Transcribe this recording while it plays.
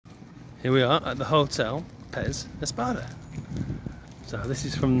Here we are at the hotel Pez Espada. So this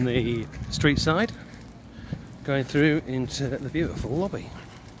is from the street side, going through into the beautiful lobby.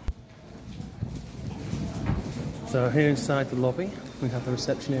 So here inside the lobby we have the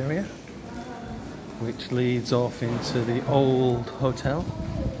reception area, which leads off into the old hotel,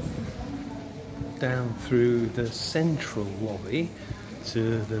 down through the central lobby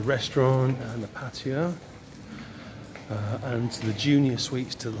to the restaurant and the patio, and to the junior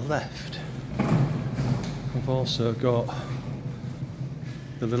suites to the left. We've also got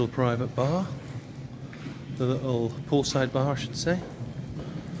the little private bar, the little poolside bar I should say,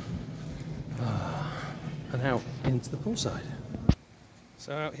 and out into the poolside.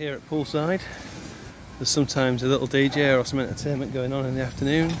 So out here at poolside there's sometimes a little DJ or some entertainment going on in the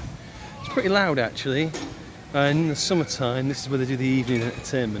afternoon. It's pretty loud actually, and in the summertime this is where they do the evening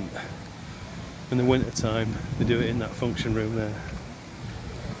entertainment. In the winter time they do it in that function room there.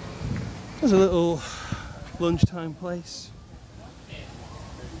 There's a little lunchtime place,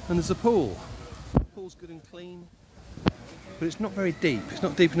 and there's a pool. The pool's good and clean, but it's not very deep. It's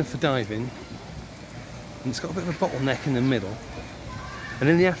not deep enough for diving, and it's got a bit of a bottleneck in the middle, and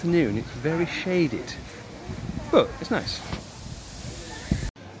in the afternoon it's very shaded, but it's nice.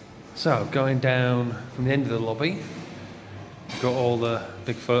 So going down from the end of the lobby, we've got all the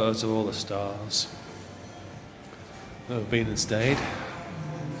big photos of all the stars that have been and stayed.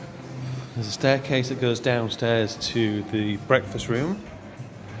 There's a staircase that goes downstairs to the breakfast room.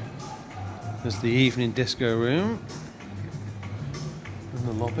 There's the evening disco room and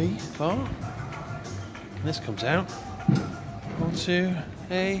the lobby bar. And this comes out onto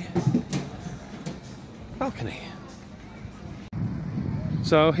a balcony.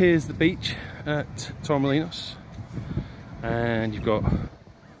 So here's the beach at Torremolinos, and you've got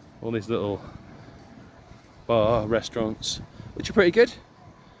all these little restaurants which are pretty good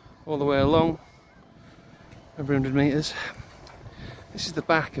all the way along, every 100 metres. This is the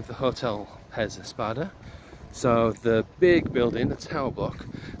back of the hotel Pez Espada. So the big building, the tower block,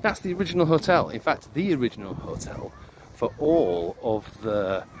 that's the original hotel. In fact, the original hotel for all of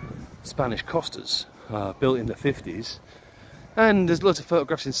the Spanish costas, built in the 50s. And there's loads of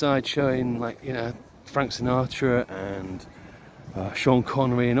photographs inside showing, like, you know, Frank Sinatra and Sean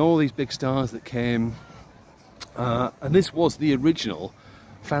Connery and all these big stars that came. And this was the original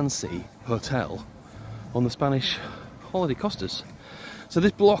fancy hotel on the Spanish holiday costas. So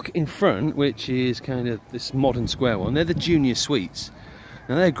this block in front, which is kind of this modern square one, they're the junior suites.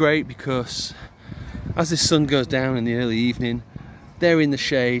 Now they're great because as the sun goes down in the early evening, they're in the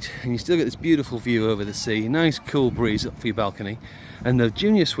shade and you still get this beautiful view over the sea, nice cool breeze up for your balcony. And the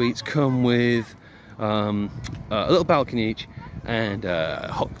junior suites come with a little balcony each and a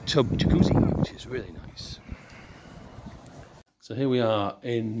hot tub jacuzzi, which is really nice. So here we are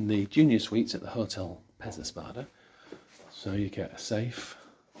in the junior suites at the Hotel Pez Espada. So you get a safe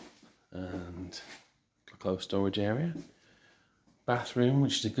and a closed storage area, bathroom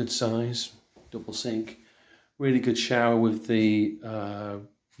which is a good size, double sink, really good shower with the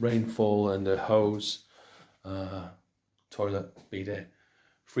rainfall and the hose, toilet, bidet,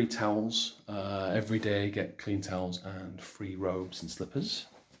 free towels, every day get clean towels and free robes and slippers.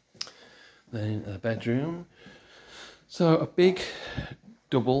 Then a bedroom. So a big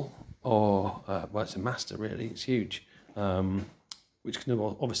double, or well, it's a master really, it's huge, which can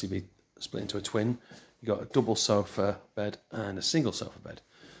obviously be split into a twin. You've got a double sofa bed and a single sofa bed,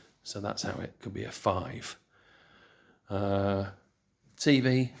 so that's how it could be a 5.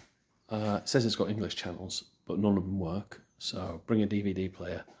 TV, it says it's got English channels, but none of them work, so bring a DVD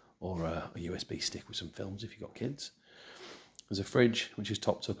player or a USB stick with some films if you've got kids. There's a fridge which is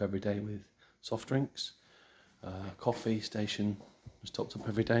topped up every day with soft drinks. Coffee station is topped up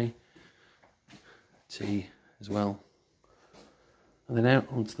every day, tea as well. And then out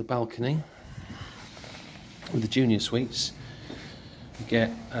onto the balcony with the junior suites, you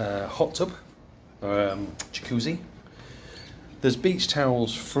get a hot tub or jacuzzi. There's beach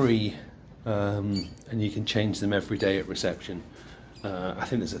towels free, and you can change them every day at reception. I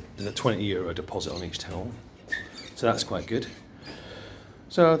think there's a €20 deposit on each towel, so that's quite good.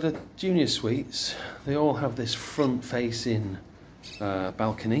 So the junior suites, they all have this front-facing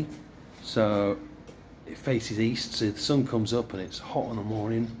balcony, so it faces east, so the sun comes up and it's hot in the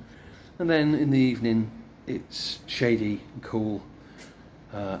morning, and then in the evening it's shady and cool,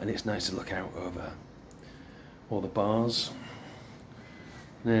 and it's nice to look out over all the bars.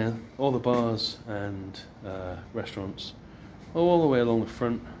 Yeah, all the bars and restaurants all the way along the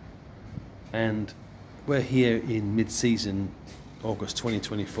front, and we're here in mid-season August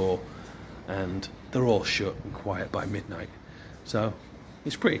 2024 and they're all shut and quiet by midnight, so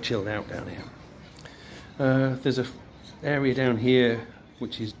it's pretty chilled out down here. There's a area down here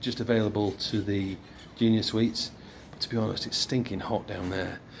which is just available to the junior suites, but to be honest, it's stinking hot down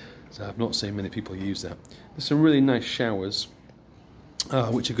there, so I've not seen many people use that. There's some really nice showers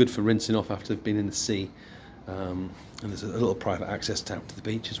which are good for rinsing off after they've been in the sea, and there's a little private access out to the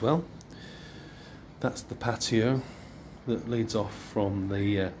beach as well. That's the patio that leads off from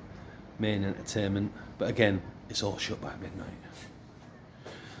the main entertainment, but again, it's all shut by midnight.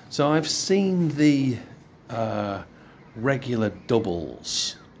 So I've seen the regular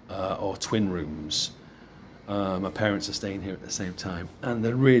doubles or twin rooms. My parents are staying here at the same time, and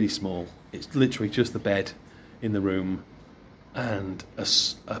they're really small. It's literally just the bed in the room and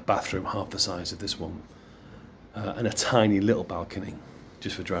a bathroom half the size of this one, and a tiny little balcony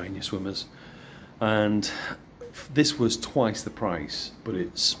just for drying your swimmers. And this was twice the price, but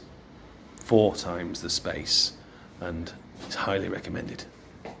it's 4 times the space, and it's highly recommended.